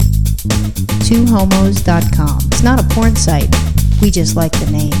twohomos.com. It's not a porn site. We just like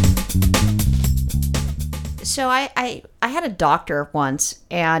the name. So I had a doctor once,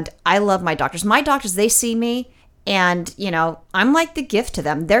 and I love my doctors. My doctors, they see me, and, I'm like the gift to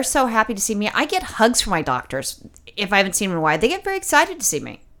them. They're so happy to see me. I get hugs from my doctors. If I haven't seen them in a while, they get very excited to see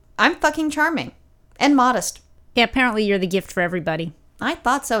me. I'm fucking charming and modest. Yeah, apparently you're the gift for everybody. I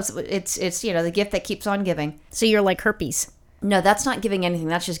thought so. It's the gift that keeps on giving. So you're like herpes. No, that's not giving anything.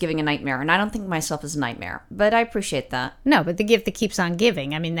 That's just giving a nightmare. And I don't think of myself as a nightmare, but I appreciate that. No, but the gift that keeps on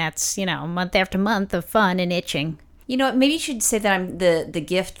giving. I mean, that's, month after month of fun and itching. You know what? Maybe you should say that I'm the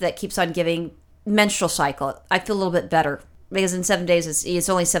gift that keeps on giving. Menstrual cycle. I feel a little bit better because in 7 days, it's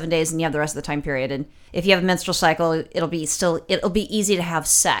only 7 days and you have the rest of the time period. And if you have a menstrual cycle, it'll be easy to have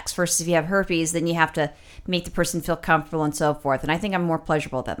sex. Versus if you have herpes, then you have to make the person feel comfortable and so forth. And I think I'm more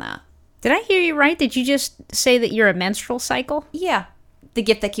pleasurable than that. Did I hear you right? Did you just say that you're a menstrual cycle? Yeah. The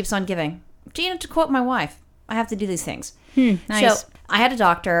gift that keeps on giving. Gina, to quote my wife, I have to do these things. Nice. So I had a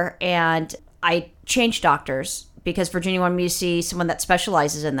doctor and I changed doctors because Virginia wanted me to see someone that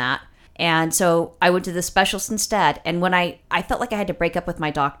specializes in that. And so I went to the specialist instead. And when I felt like I had to break up with my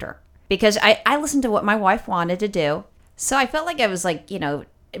doctor because I listened to what my wife wanted to do. So I felt like I was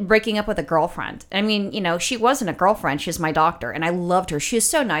breaking up with a girlfriend. I mean, she wasn't a girlfriend. She was my doctor. And I loved her. She was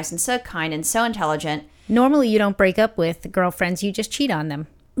so nice and so kind and so intelligent. Normally you don't break up with girlfriends. You just cheat on them.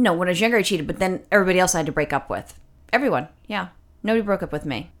 No, when I was younger I cheated. But then everybody else I had to break up with. Everyone. Yeah. Nobody broke up with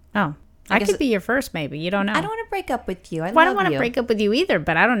me. Oh. I could be your first, maybe. You don't know. I don't want to break up with you. I don't want to break up with you either,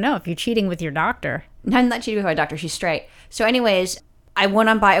 but I don't know if you're cheating with your doctor. No, I'm not cheating with my doctor. She's straight. So anyways, I went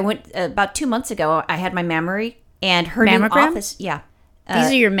about 2 months ago. I had my mammary and her Mammogram? new office. Yeah.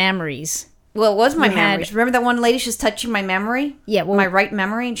 These are your mammaries. Well, it was my mammaries. Remember that one lady she was touching my memory? Yeah. Well, my right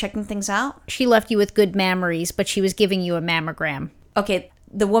memory and checking things out? She left you with good mammaries, but she was giving you a mammogram. Okay.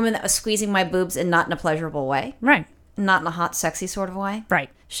 The woman that was squeezing my boobs and not in a pleasurable way. Right. Not in a hot, sexy sort of way. Right.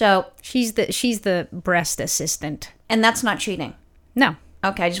 So she's the breast assistant. And that's not cheating. No.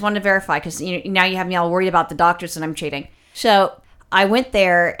 Okay, I just wanted to verify because now you have me all worried about the doctors and I'm cheating. So I went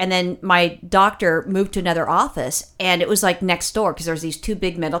there and then my doctor moved to another office and it was like next door because there was these two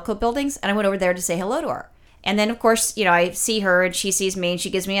big medical buildings and I went over there to say hello to her. And then, of course, I see her and she sees me and she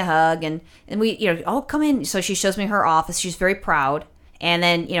gives me a hug and we, oh, come in. So she shows me her office. She's very proud. And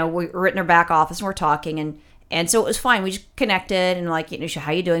then, we're in her back office and we're talking and so it was fine. We just connected and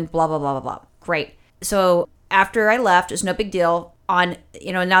how you doing? Blah, blah, blah, blah, blah. Great. So after I left, it was no big deal.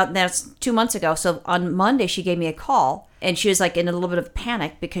 Now that's 2 months ago. So on Monday, she gave me a call and she was in a little bit of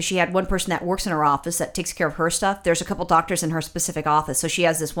panic because she had one person that works in her office that takes care of her stuff. There's a couple doctors in her specific office. So she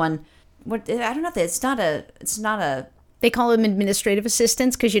has this one, I don't know if it's not a. They call them administrative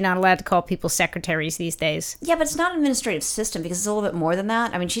assistants because you're not allowed to call people secretaries these days. Yeah, but it's not an administrative assistant because it's a little bit more than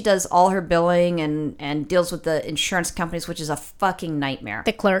that. I mean, she does all her billing and deals with the insurance companies, which is a fucking nightmare.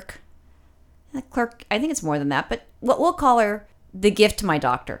 The clerk. The clerk, I think it's more than that, but we'll call her the gift to my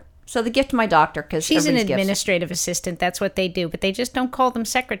doctor. So the gift to my doctor because she's an administrative assistant. That's what they do, but they just don't call them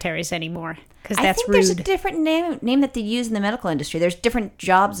secretaries anymore because that's rude. I think rude. There's a different name that they use in the medical industry. There's different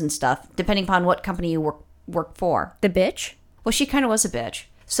jobs and stuff depending upon what company you work for. The bitch? Well, she kind of was a bitch.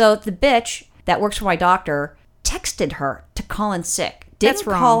 So the bitch that works for my doctor texted her to call in sick. Didn't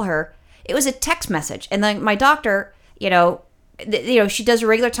call her. It was a text message. And then my doctor, she does a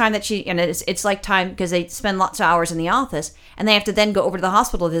regular time that it's like time because they spend lots of hours in the office and they have to then go over to the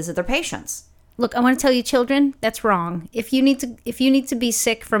hospital to visit their patients. Look, I want to tell you, children, that's wrong. If you need to be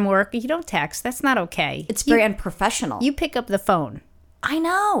sick from work, you don't text. That's not okay. It's very unprofessional. You pick up the phone. I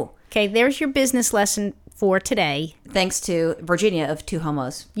know. Okay, there's your business lesson for today. Thanks to Virginia of Two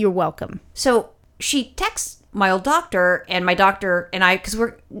Homos. You're welcome. So she texts my old doctor and my doctor and I, because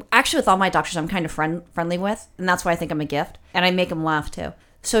we're actually with all my doctors I'm kind of friendly with, and that's why I think I'm a gift, and I make them laugh too.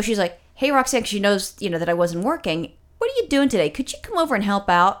 So she's like, hey, Roxanne, 'cause she knows, that I wasn't working. What are you doing today? Could you come over and help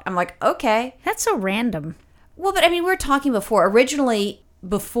out? I'm like, okay. That's so random. Well, but I mean, we were talking before. Originally,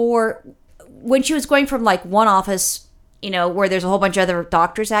 when she was going from one office, where there's a whole bunch of other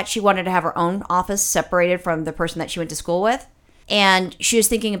doctors at, she wanted to have her own office separated from the person that she went to school with. And she was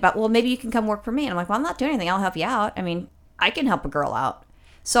thinking about, well, maybe you can come work for me. And I'm like, well, I'm not doing anything. I'll help you out. I mean, I can help a girl out.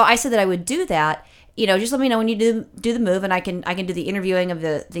 So I said that I would do that. Just let me know when you do the move and I can do the interviewing of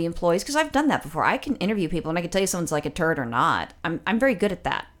the employees because I've done that before. I can interview people and I can tell you someone's like a turd or not. I'm very good at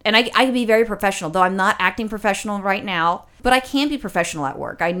that. And I can be very professional, though I'm not acting professional right now, but I can be professional at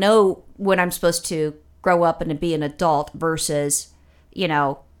work. I know when I'm supposed to grow up and be an adult versus,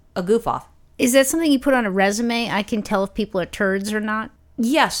 a goof off. Is that something you put on a resume? I can tell if people are turds or not?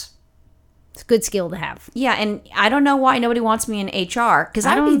 Yes. It's a good skill to have. Yeah, and I don't know why nobody wants me in HR, because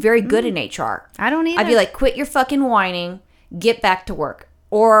I would be very good in HR. I don't either. I'd be like, quit your fucking whining, get back to work.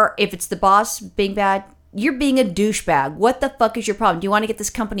 Or if it's the boss being bad, you're being a douchebag. What the fuck is your problem? Do you want to get this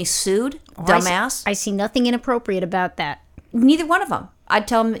company sued? Dumbass. I see nothing inappropriate about that. Neither one of them. I'd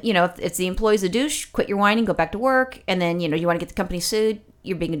tell them, if it's the employee's a douche, quit your whining, go back to work. And then, you want to get the company sued,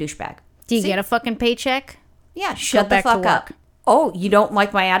 you're being a douchebag. Do you get a fucking paycheck? Yeah, shut the fuck up. Oh, you don't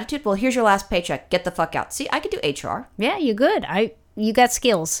like my attitude? Well, here's your last paycheck. Get the fuck out. See, I could do HR. Yeah, you're good. You got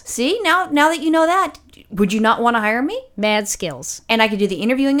skills. See, now that you know that, would you not want to hire me? Mad skills. And I could do the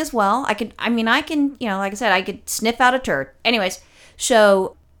interviewing as well. I can, like I said, I could sniff out a turd. Anyways,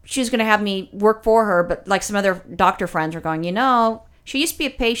 so she was going to have me work for her, but like some other doctor friends were going, she used to be a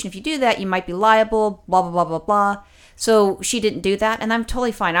patient. If you do that, you might be liable, blah, blah, blah, blah, blah. So she didn't do that, and I'm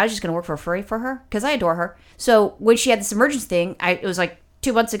totally fine. I was just going to work for free for her because I adore her. So when she had this emergency thing, it was like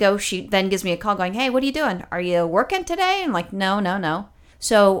 2 months ago, she then gives me a call going, hey, what are you doing? Are you working today? I'm like, no.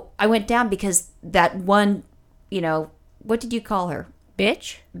 So I went down because that one, what did you call her?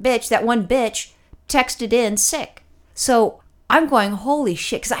 Bitch, that one bitch texted in sick. So I'm going, holy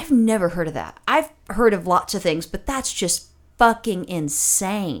shit, because I've never heard of that. I've heard of lots of things, but that's just fucking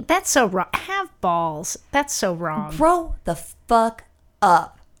insane. That's so wrong. Have balls. That's so wrong. Grow the fuck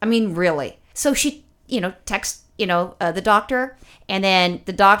up. I mean, really. So she, texts, the doctor, and then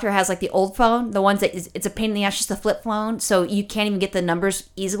the doctor has like the old phone, the ones that it's a pain in the ass, just a flip phone, so you can't even get the numbers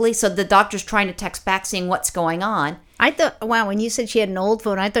easily. So the doctor's trying to text back, seeing what's going on. I thought, wow, when you said she had an old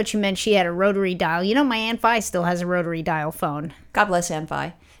phone, I thought you meant she had a rotary dial. My Aunt Vi still has a rotary dial phone. God bless Aunt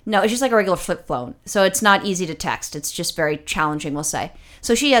Vi. No, it's just like a regular flip phone. So it's not easy to text. It's just very challenging, we'll say.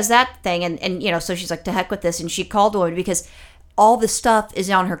 So she has that thing, and so she's like, to heck with this. And she called a woman because all the stuff is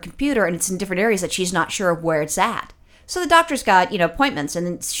on her computer, and it's in different areas that she's not sure of where it's at. So the doctor's got, appointments. And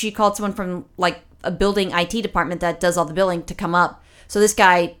then she called someone from, like, a building IT department that does all the billing to come up. So this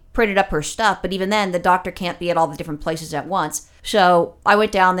guy printed up her stuff. But even then, the doctor can't be at all the different places at once. So I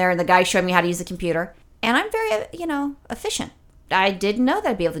went down there, and the guy showed me how to use the computer. And I'm very, efficient. I didn't know that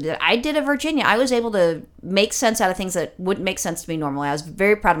I'd be able to do that. I did a Virginia. I was able to make sense out of things that wouldn't make sense to me normally. I was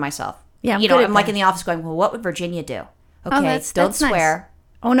very proud of myself. Yeah, I'm like in the office going, well, what would Virginia do? Okay, don't swear.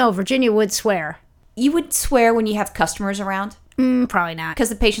 Nice. Oh, no, Virginia would swear. You would swear when you have customers around? Probably not. Because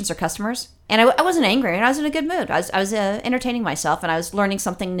the patients are customers. And I wasn't angry, and I was in a good mood. I was entertaining myself, and I was learning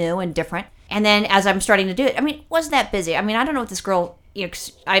something new and different. And then as I'm starting to do it, it wasn't that busy. I don't know what this girl,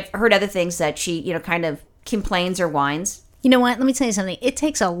 I've heard other things that she, kind of complains or whines. You know what? Let me tell you something. It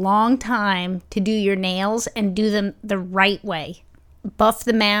takes a long time to do your nails and do them the right way. Buff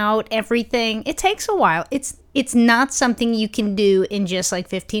them out, everything. It takes a while. It's not something you can do in just like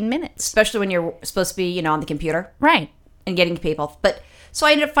 15 minutes. Especially when you're supposed to be, on the computer. Right. And getting to people. But so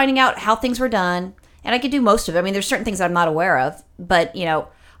I ended up finding out how things were done, and I could do most of it. There's certain things that I'm not aware of, but,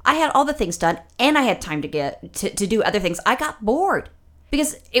 I had all the things done, and I had time to get to do other things. I got bored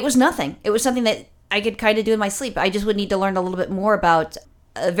because it was nothing. It was something that I could kind of do in my sleep. I just would need to learn a little bit more about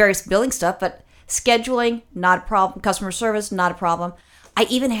various billing stuff, but scheduling, not a problem. Customer service, not a problem. I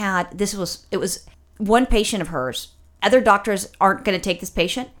even had, it was one patient of hers. Other doctors aren't going to take this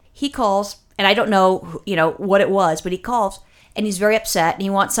patient. He calls, and I don't know, what it was, but he calls, and he's very upset, and he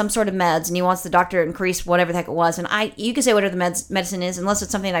wants some sort of meds, and he wants the doctor to increase whatever the heck it was. And you can say whatever the medicine is, unless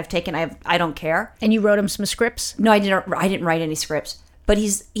it's something that I've taken, I don't care. And you wrote him some scripts? No, I didn't write any scripts. But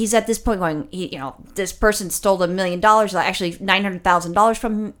he's at this point going, this person stole $1 million, actually $900,000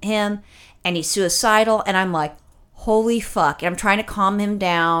 from him, and he's suicidal. And I'm like, holy fuck. And I'm trying to calm him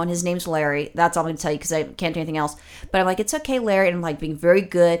down. His name's Larry. That's all I'm going to tell you because I can't do anything else. But I'm like, it's okay, Larry. And I'm like being very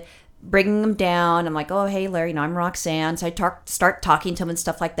good, bringing him down. I'm like, oh, hey, Larry, I'm Roxanne. So I start talking to him and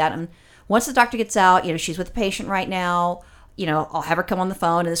stuff like that. And once the doctor gets out, she's with the patient right now. I'll have her come on the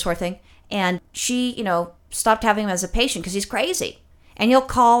phone and this sort of thing. And she, stopped having him as a patient because he's crazy. And he'll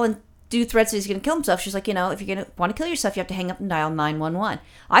call and do threats that he's going to kill himself. She's like, if you're going to want to kill yourself, you have to hang up and dial 911.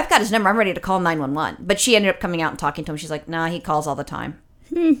 I've got his number. I'm ready to call 911. But she ended up coming out and talking to him. She's like, nah, he calls all the time.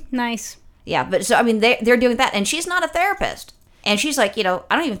 Nice. Yeah, but so, they're doing that. And she's not a therapist. And she's like, I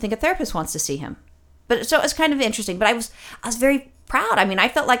don't even think a therapist wants to see him. But so it's kind of interesting. But I was very proud. I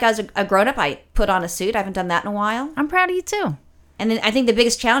felt like I was a grown-up. I put on a suit. I haven't done that in a while. I'm proud of you, too. And then I think the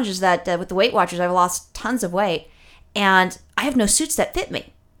biggest challenge is that with the Weight Watchers, I've lost tons of weight. And I have no suits that fit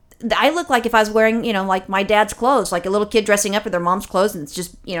me. I look like if I was wearing, like my dad's clothes, like a little kid dressing up in their mom's clothes and it's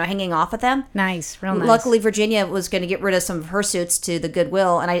just, hanging off at them. Nice, real nice. Luckily, Virginia was going to get rid of some of her suits to the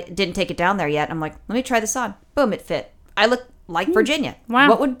Goodwill, and I didn't take it down there yet. I'm like, let me try this on. Boom, it fit. I look like Virginia. Wow.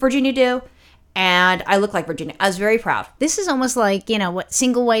 What would Virginia do? and I look like Virginia. I was very proud. This is almost like, what,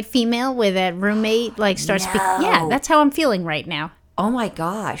 single white female with a roommate, like, starts speaking. No. Yeah, that's how I'm feeling right now. Oh my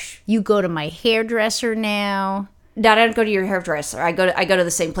gosh. You go to my hairdresser now. No, I don't go to your hairdresser. I go to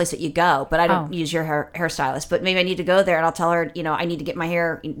the same place that you go, but I don't use your hairstylist. But maybe I need to go there, and I'll tell her, I need to get my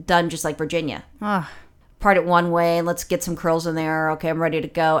hair done just like Virginia. Oh. Part it one way, and let's get some curls in there. Okay, I'm ready to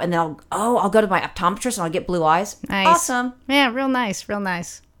go. And then I'll go to my optometrist, and I'll get blue eyes. Nice. Awesome. Yeah, real nice, real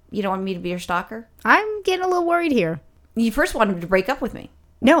nice. You don't want me to be your stalker? I'm getting a little worried here. You first wanted to break up with me.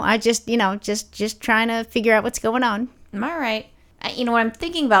 No, I just, just trying to figure out what's going on. Am I right? When I'm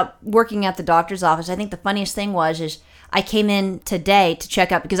thinking about working at the doctor's office, I think the funniest thing is I came in today to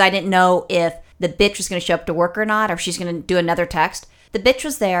check up because I didn't know if the bitch was going to show up to work or not, or if she's going to do another text. The bitch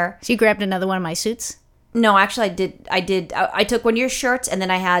was there. So you grabbed another one of my suits? No, actually, I did. I took one of your shirts, and then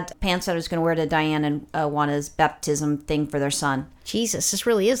I had pants that I was going to wear to Diane and Juana's baptism thing for their son. Jesus, this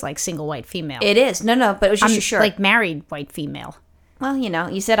really is like single white female. It is. No, but it was just your shirt. Like married white female. Well,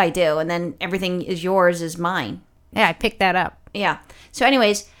 you said I do, and then everything is yours is mine. Yeah, I picked that up. Yeah. So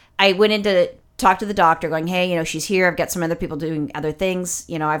anyways, I went in to talk to the doctor going, hey, she's here. I've got some other people doing other things.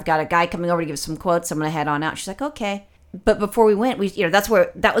 I've got a guy coming over to give some quotes. I'm going to head on out. She's like, okay. But before we went,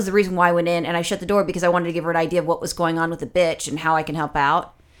 that was the reason why I went in, and I shut the door because I wanted to give her an idea of what was going on with the bitch and how I can help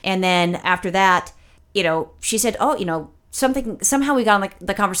out. And then after that, she said, somehow we got on like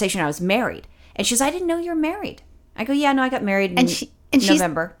the conversation I was married. And she says, I didn't know you were married. I go, yeah, no, I got married in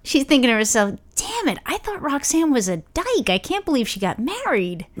November. She's thinking to herself, damn it, I thought Roxanne was a dyke. I can't believe she got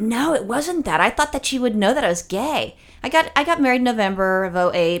married. No, it wasn't that. I thought that she would know that I was gay. I got married in November of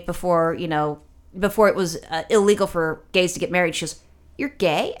 2008 before it was illegal for gays to get married. She goes, you're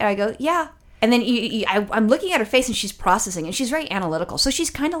gay? And I go, yeah. And then I'm looking at her face, and she's processing, and she's very analytical. So she's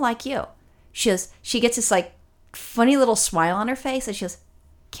kind of like you. She gets this like funny little smile on her face, and she goes,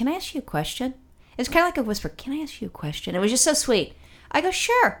 can I ask you a question? It was kind of like a whisper, can I ask you a question? It was just so sweet. I go,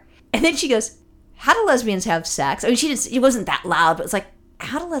 sure. And then she goes, how do lesbians have sex? I mean, it wasn't that loud, but it's like,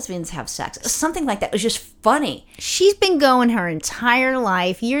 how do lesbians have sex? Something like that. It was just funny. She's been going her entire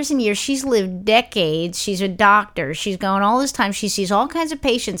life, years and years. She's lived decades. She's a doctor. She's going all this time. She sees all kinds of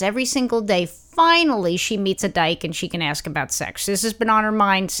patients every single day. Finally, she meets a dyke and she can ask about sex. This has been on her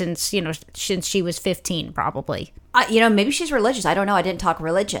mind since she was 15, probably. Maybe she's religious. I don't know. I didn't talk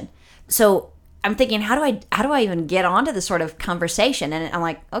religion. So I'm thinking, how do I even get onto this sort of conversation? And I'm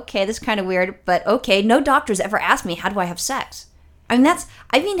like, okay, this is kind of weird, but okay. No doctor's ever asked me, how do I have sex? I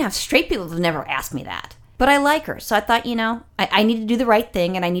mean, have straight people have never asked me that. But I like her. So I thought, I need to do the right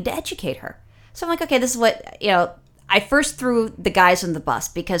thing, and I need to educate her. So I'm like, okay, this is what, I first threw the guys on the bus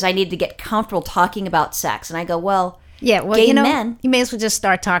because I needed to get comfortable talking about sex. And I go, gay men. You may as well just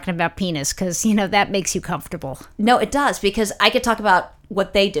start talking about penis because, that makes you comfortable. No, it does, because I could talk about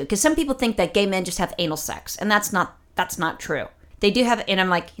what they do. Because some people think that gay men just have anal sex, and that's not true. They do have, and I'm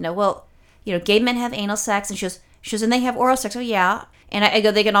like, gay men have anal sex, and she goes, and they have oral sex. Oh, yeah. And I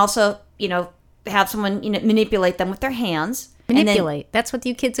go, they can also, have someone, manipulate them with their hands. Manipulate. That's what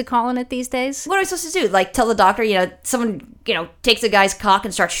you kids are calling it these days? What am I supposed to do? Like, tell the doctor, someone, takes a guy's cock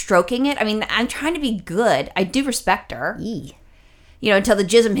and starts stroking it? I mean, I'm trying to be good. I do respect her. Eee. Until the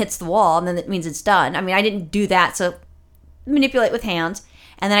jism hits the wall, and then it means it's done. I mean, I didn't do that, so manipulate with hands.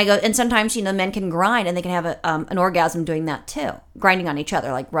 And then I go, and sometimes, men can grind, and they can have an orgasm doing that too. Grinding on each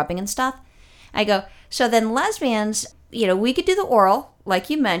other, like rubbing and stuff. I go, so then lesbians, we could do the oral, like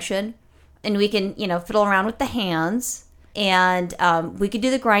you mentioned, and we can, fiddle around with the hands, and we could do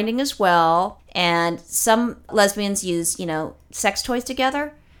the grinding as well. And some lesbians use, sex toys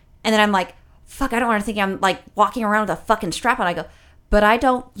together. And then I'm like, fuck, I don't want to think I'm like walking around with a fucking strap on. I go, but I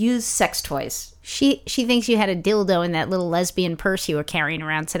don't use sex toys. She thinks you had a dildo in that little lesbian purse you were carrying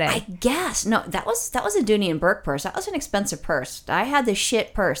around today. I guess. No, that was a Dooney and Burke purse. That was an expensive purse. I had this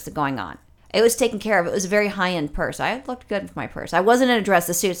shit purse going on. It was taken care of. It was a very high-end purse. I looked good with my purse. I wasn't in a dress.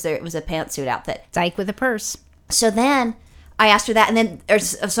 The suits there. It was a pantsuit outfit. Dyke with a purse. So then I asked her that, and then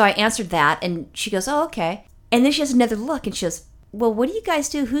so I answered that, and she goes, "Oh, okay." And then she has another look, and she goes, "Well, what do you guys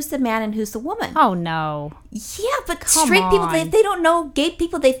do? Who's the man and who's the woman?" Oh no. Yeah, but straight people, they don't know gay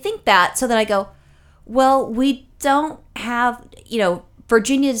people. They think that. So then I go, "Well, we don't have,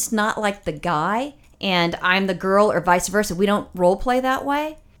 Virginia's not like the guy, and I'm the girl, or vice versa. We don't role play that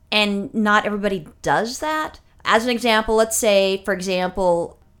way." And not everybody does that. As an example, let's say, for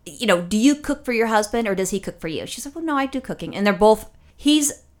example, do you cook for your husband or does he cook for you? She's like, well, no, I do cooking. And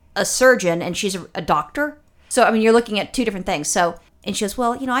he's a surgeon and she's a doctor. So, I mean, you're looking at two different things. So, and she goes,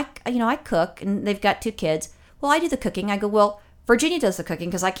 well, I cook and they've got 2 kids. Well, I do the cooking. I go, well, Virginia does the cooking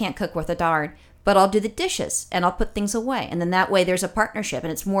because I can't cook worth a darn, but I'll do the dishes and I'll put things away. And then that way there's a partnership,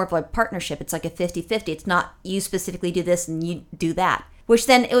 and it's more of a partnership. It's like a 50-50. It's not you specifically do this and you do that, which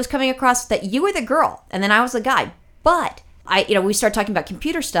then it was coming across that you were the girl and then I was the guy. But we started talking about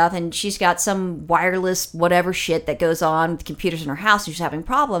computer stuff, and she's got some wireless whatever shit that goes on with computers in her house, and she's having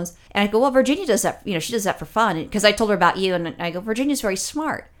problems. And I go, well, Virginia does that. She does that for fun. Because I told her about you, and I go, Virginia's very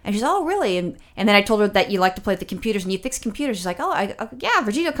smart. And she's, oh, really? And then I told her that you like to play with the computers and you fix computers. She's like, yeah,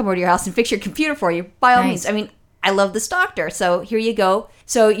 Virginia will come over to your house and fix your computer for you. By all means. I mean, I love this doctor. So here you go.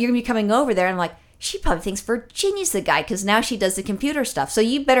 So you're going to be coming over there. And I'm like, she probably thinks Virginia's the guy because now she does the computer stuff. So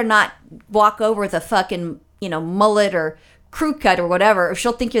you better not walk over with a fucking, mullet or crew cut or whatever, or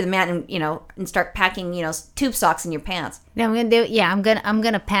she'll think you're the man and start packing, tube socks in your pants. Yeah, I'm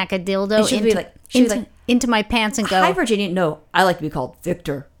gonna pack a dildo into my pants and go, hi, Virginia. No, I like to be called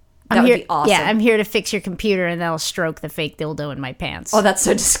Victor. That would be awesome. Yeah, I'm here to fix your computer, and they'll stroke the fake dildo in my pants. Oh, that's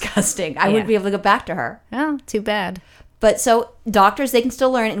so disgusting. I wouldn't be able to go back to her. Oh, too bad. But so doctors, they can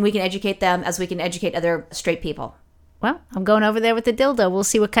still learn, and we can educate them as we can educate other straight people. Well, I'm going over there with the dildo. We'll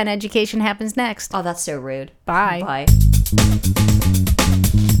see what kind of education happens next. Oh, that's so rude. Bye. Bye.